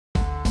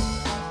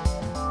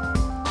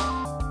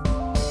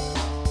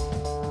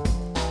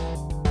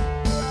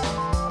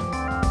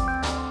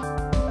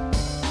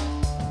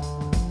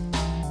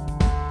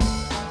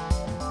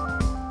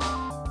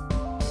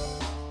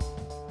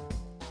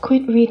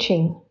Quit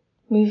reaching.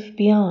 Move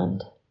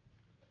beyond.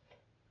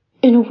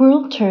 In a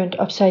world turned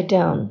upside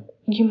down,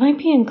 you might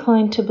be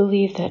inclined to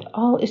believe that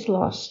all is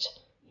lost,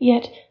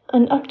 yet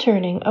an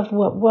upturning of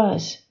what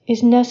was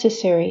is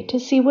necessary to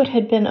see what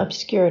had been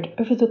obscured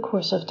over the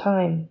course of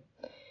time.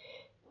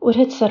 What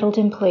had settled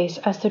in place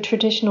as the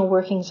traditional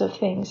workings of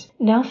things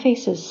now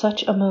faces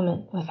such a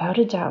moment without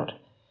a doubt.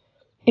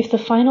 If the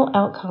final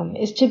outcome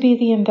is to be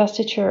the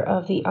investiture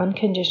of the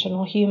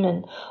unconditional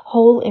human,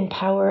 whole in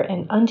power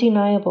and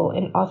undeniable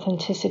in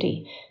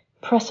authenticity,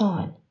 press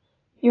on.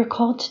 You're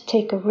called to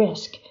take a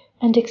risk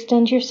and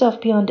extend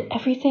yourself beyond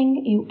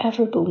everything you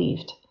ever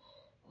believed.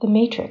 The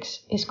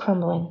matrix is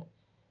crumbling.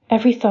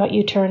 Every thought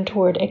you turn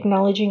toward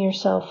acknowledging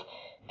yourself,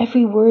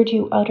 every word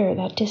you utter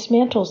that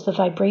dismantles the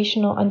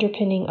vibrational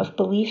underpinning of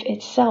belief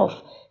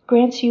itself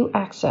grants you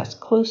access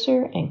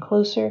closer and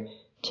closer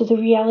to the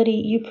reality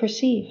you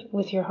perceive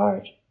with your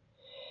heart.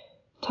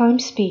 Time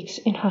speaks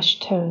in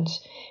hushed tones,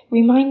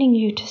 reminding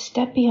you to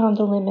step beyond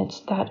the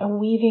limits that a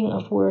weaving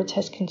of words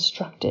has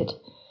constructed.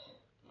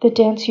 The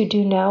dance you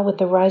do now with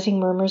the rising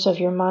murmurs of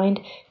your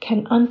mind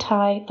can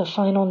untie the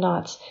final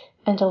knots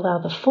and allow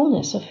the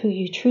fullness of who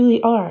you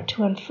truly are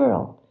to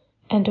unfurl,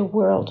 and a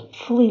world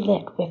fully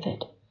lit with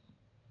it.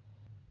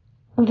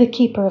 The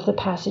keeper of the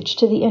passage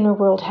to the inner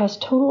world has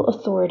total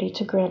authority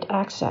to grant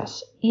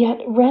access,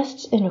 yet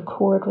rests in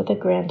accord with a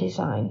grand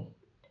design.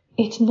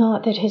 It's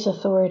not that his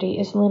authority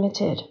is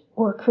limited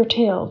or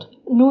curtailed,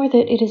 nor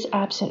that it is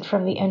absent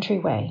from the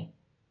entryway.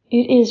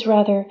 It is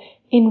rather,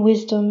 in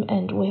wisdom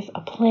and with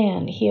a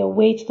plan, he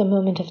awaits the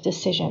moment of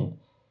decision.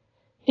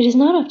 It is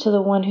not up to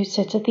the one who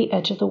sits at the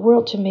edge of the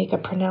world to make a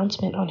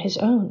pronouncement on his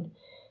own.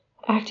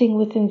 Acting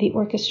within the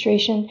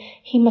orchestration,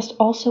 he must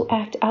also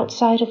act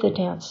outside of the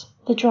dance,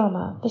 the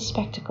drama, the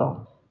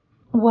spectacle.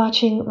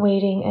 Watching,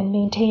 waiting, and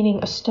maintaining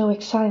a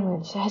stoic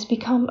silence has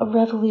become a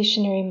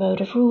revolutionary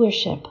mode of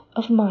rulership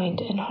of mind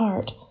and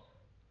heart.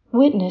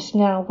 Witness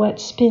now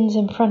what spins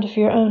in front of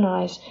your own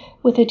eyes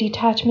with a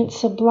detachment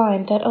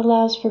sublime that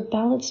allows for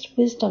balanced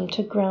wisdom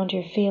to ground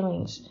your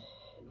feelings.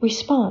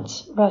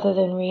 Response, rather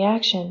than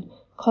reaction,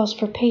 calls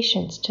for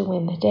patience to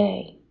win the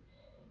day.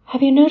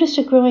 Have you noticed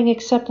a growing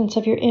acceptance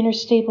of your inner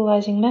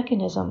stabilizing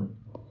mechanism?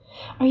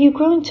 Are you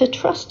growing to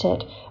trust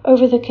it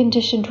over the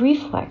conditioned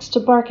reflex to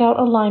bark out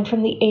a line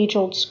from the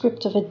age-old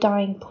script of a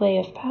dying play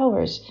of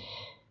powers?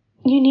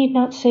 You need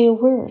not say a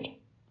word.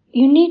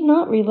 You need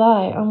not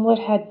rely on what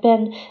had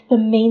been the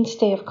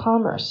mainstay of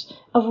commerce,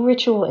 of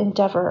ritual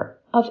endeavor,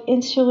 of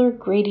insular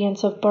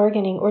gradients of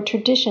bargaining or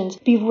traditions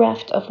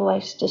bereft of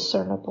life's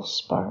discernible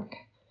spark.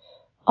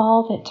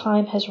 All that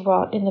time has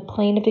wrought in the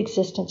plane of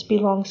existence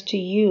belongs to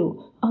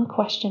you,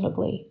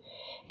 unquestionably.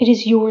 It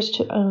is yours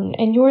to own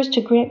and yours to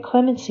grant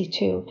clemency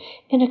to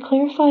in a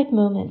clarified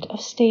moment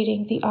of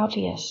stating the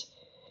obvious.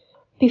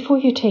 Before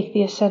you take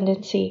the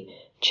ascendancy,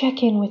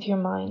 check in with your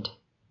mind.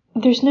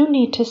 There's no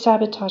need to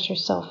sabotage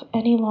yourself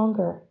any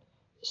longer.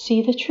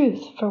 See the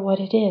truth for what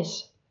it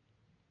is.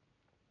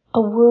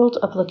 A world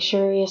of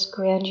luxurious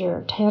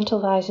grandeur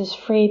tantalizes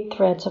frayed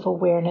threads of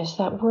awareness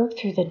that work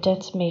through the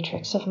dense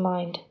matrix of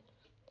mind.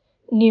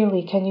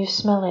 Nearly can you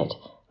smell it,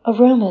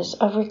 aromas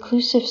of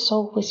reclusive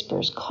soul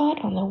whispers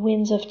caught on the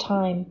winds of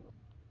time.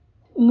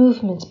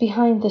 Movements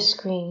behind the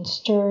screen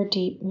stir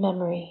deep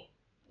memory.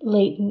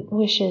 Latent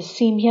wishes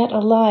seem yet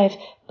alive,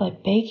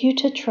 but beg you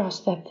to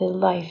trust that the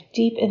life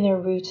deep in their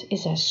roots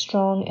is as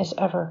strong as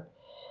ever.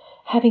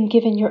 Having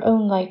given your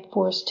own life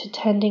force to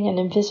tending an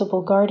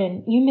invisible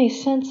garden, you may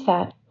sense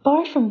that,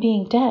 far from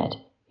being dead,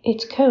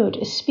 its code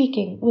is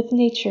speaking with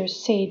nature's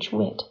sage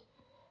wit.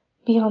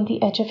 Beyond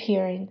the edge of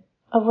hearing,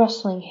 a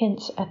rustling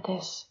hints at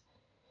this.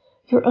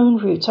 Your own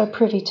roots are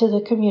privy to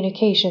the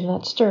communication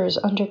that stirs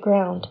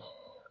underground.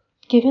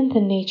 Given the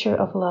nature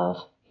of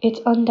love, its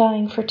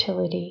undying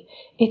fertility,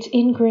 its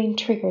ingrained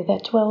trigger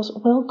that dwells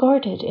well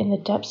guarded in the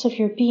depths of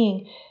your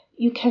being,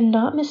 you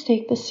cannot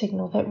mistake the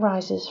signal that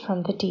rises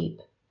from the deep.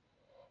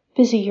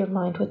 Busy your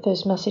mind with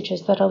those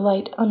messages that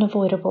alight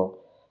unavoidable,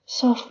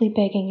 softly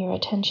begging your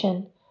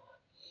attention.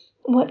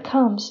 What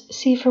comes,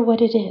 see for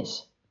what it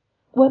is.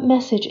 What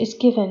message is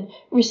given,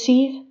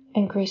 receive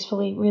and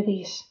gracefully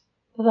release.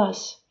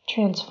 Thus,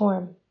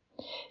 transform.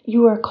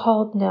 You are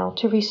called now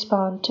to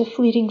respond to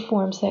fleeting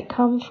forms that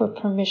come for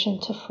permission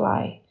to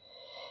fly.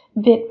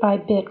 Bit by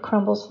bit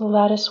crumbles the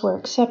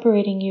latticework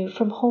separating you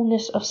from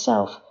wholeness of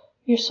self,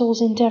 your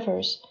soul's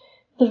endeavors,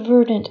 the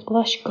verdant,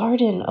 lush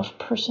garden of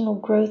personal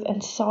growth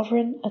and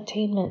sovereign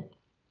attainment.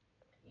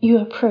 You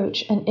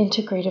approach an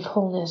integrative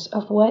wholeness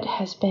of what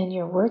has been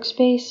your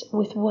workspace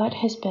with what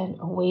has been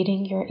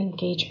awaiting your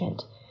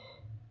engagement.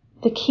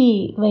 The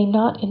key lay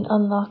not in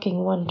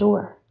unlocking one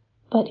door,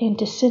 but in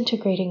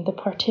disintegrating the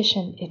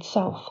partition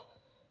itself.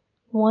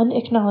 One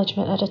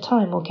acknowledgement at a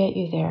time will get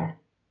you there.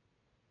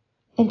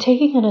 In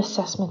taking an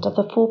assessment of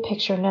the full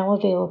picture now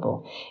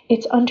available,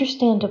 it's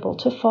understandable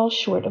to fall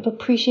short of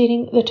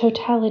appreciating the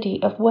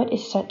totality of what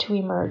is set to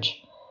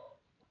emerge.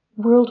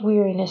 World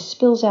weariness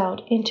spills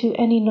out into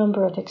any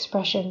number of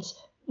expressions,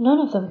 none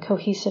of them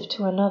cohesive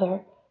to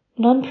another,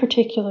 none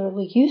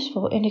particularly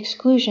useful in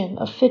exclusion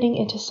of fitting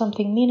into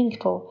something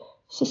meaningful,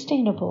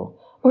 sustainable,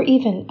 or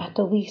even, at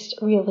the least,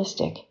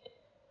 realistic.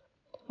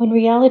 When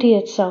reality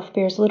itself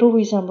bears little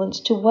resemblance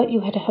to what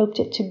you had hoped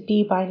it to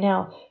be by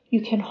now,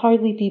 you can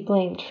hardly be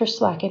blamed for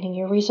slackening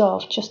your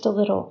resolve just a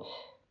little.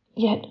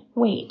 Yet,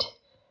 wait.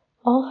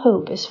 All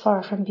hope is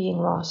far from being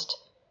lost.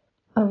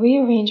 A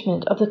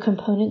rearrangement of the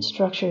component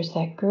structures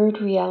that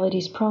gird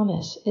reality's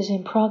promise is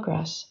in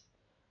progress.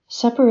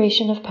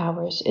 Separation of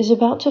powers is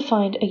about to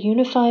find a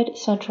unified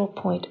central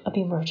point of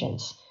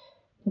emergence.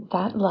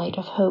 That light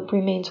of hope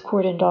remains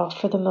cordoned off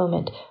for the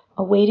moment,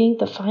 awaiting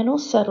the final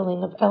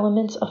settling of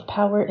elements of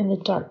power in the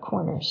dark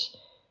corners.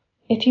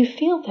 If you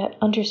feel that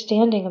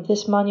understanding of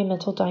this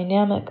monumental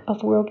dynamic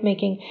of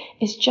world-making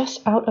is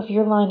just out of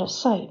your line of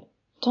sight,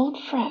 don't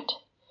fret.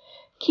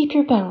 Keep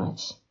your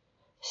balance.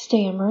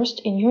 Stay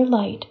immersed in your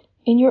light,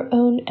 in your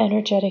own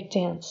energetic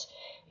dance,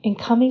 in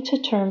coming to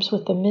terms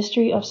with the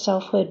mystery of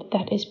selfhood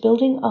that is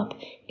building up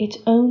its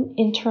own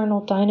internal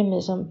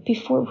dynamism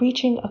before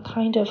reaching a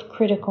kind of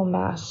critical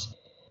mass.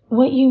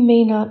 What you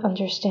may not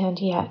understand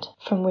yet,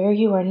 from where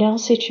you are now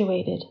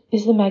situated,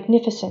 is the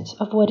magnificence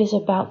of what is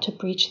about to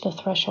breach the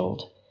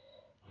threshold.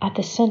 At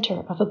the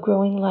center of a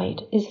growing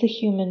light is the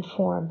human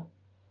form.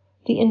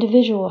 The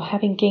individual,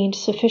 having gained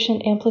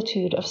sufficient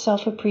amplitude of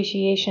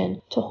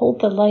self-appreciation to hold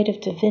the light of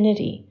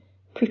divinity,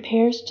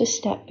 prepares to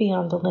step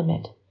beyond the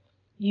limit.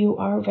 You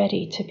are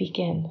ready to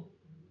begin.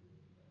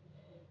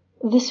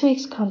 This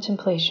week's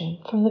contemplation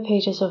from the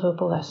pages of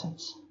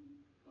Opalescence.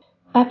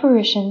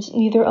 Apparitions,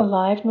 neither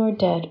alive nor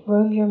dead,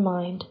 roam your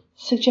mind,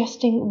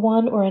 suggesting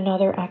one or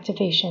another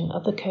activation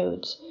of the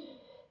codes.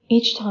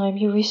 Each time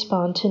you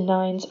respond to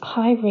 9's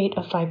high rate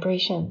of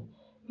vibration,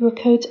 your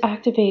codes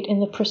activate in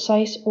the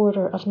precise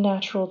order of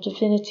natural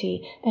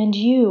divinity, and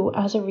you,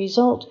 as a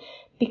result,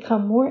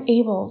 become more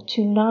able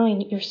to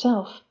 9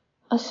 yourself,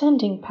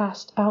 ascending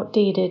past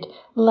outdated,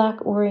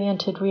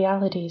 lack-oriented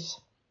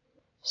realities.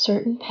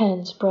 Certain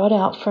pens brought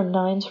out from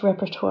 9's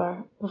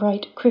repertoire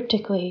write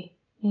cryptically,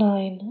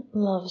 9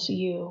 loves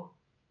you.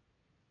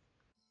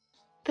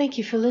 Thank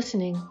you for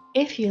listening.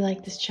 If you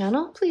like this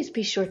channel, please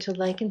be sure to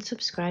like and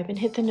subscribe and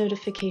hit the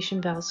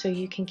notification bell so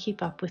you can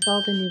keep up with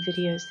all the new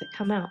videos that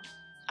come out.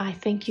 I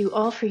thank you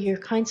all for your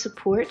kind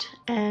support,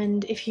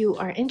 and if you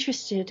are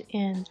interested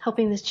in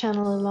helping this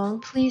channel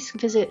along, please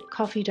visit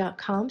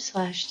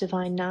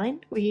ko-fi.com/divine9,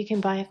 where you can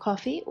buy a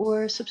coffee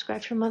or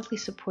subscribe for monthly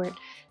support.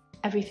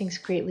 Everything's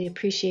greatly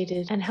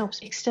appreciated and helps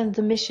extend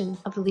the mission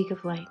of the League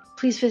of Light.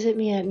 Please visit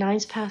me at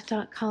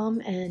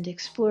ninespath.com and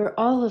explore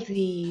all of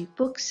the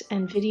books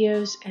and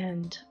videos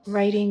and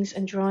writings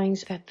and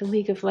drawings that the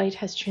League of Light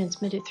has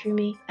transmitted through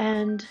me,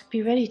 and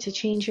be ready to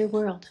change your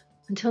world.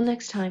 Until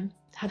next time,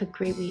 have a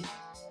great week.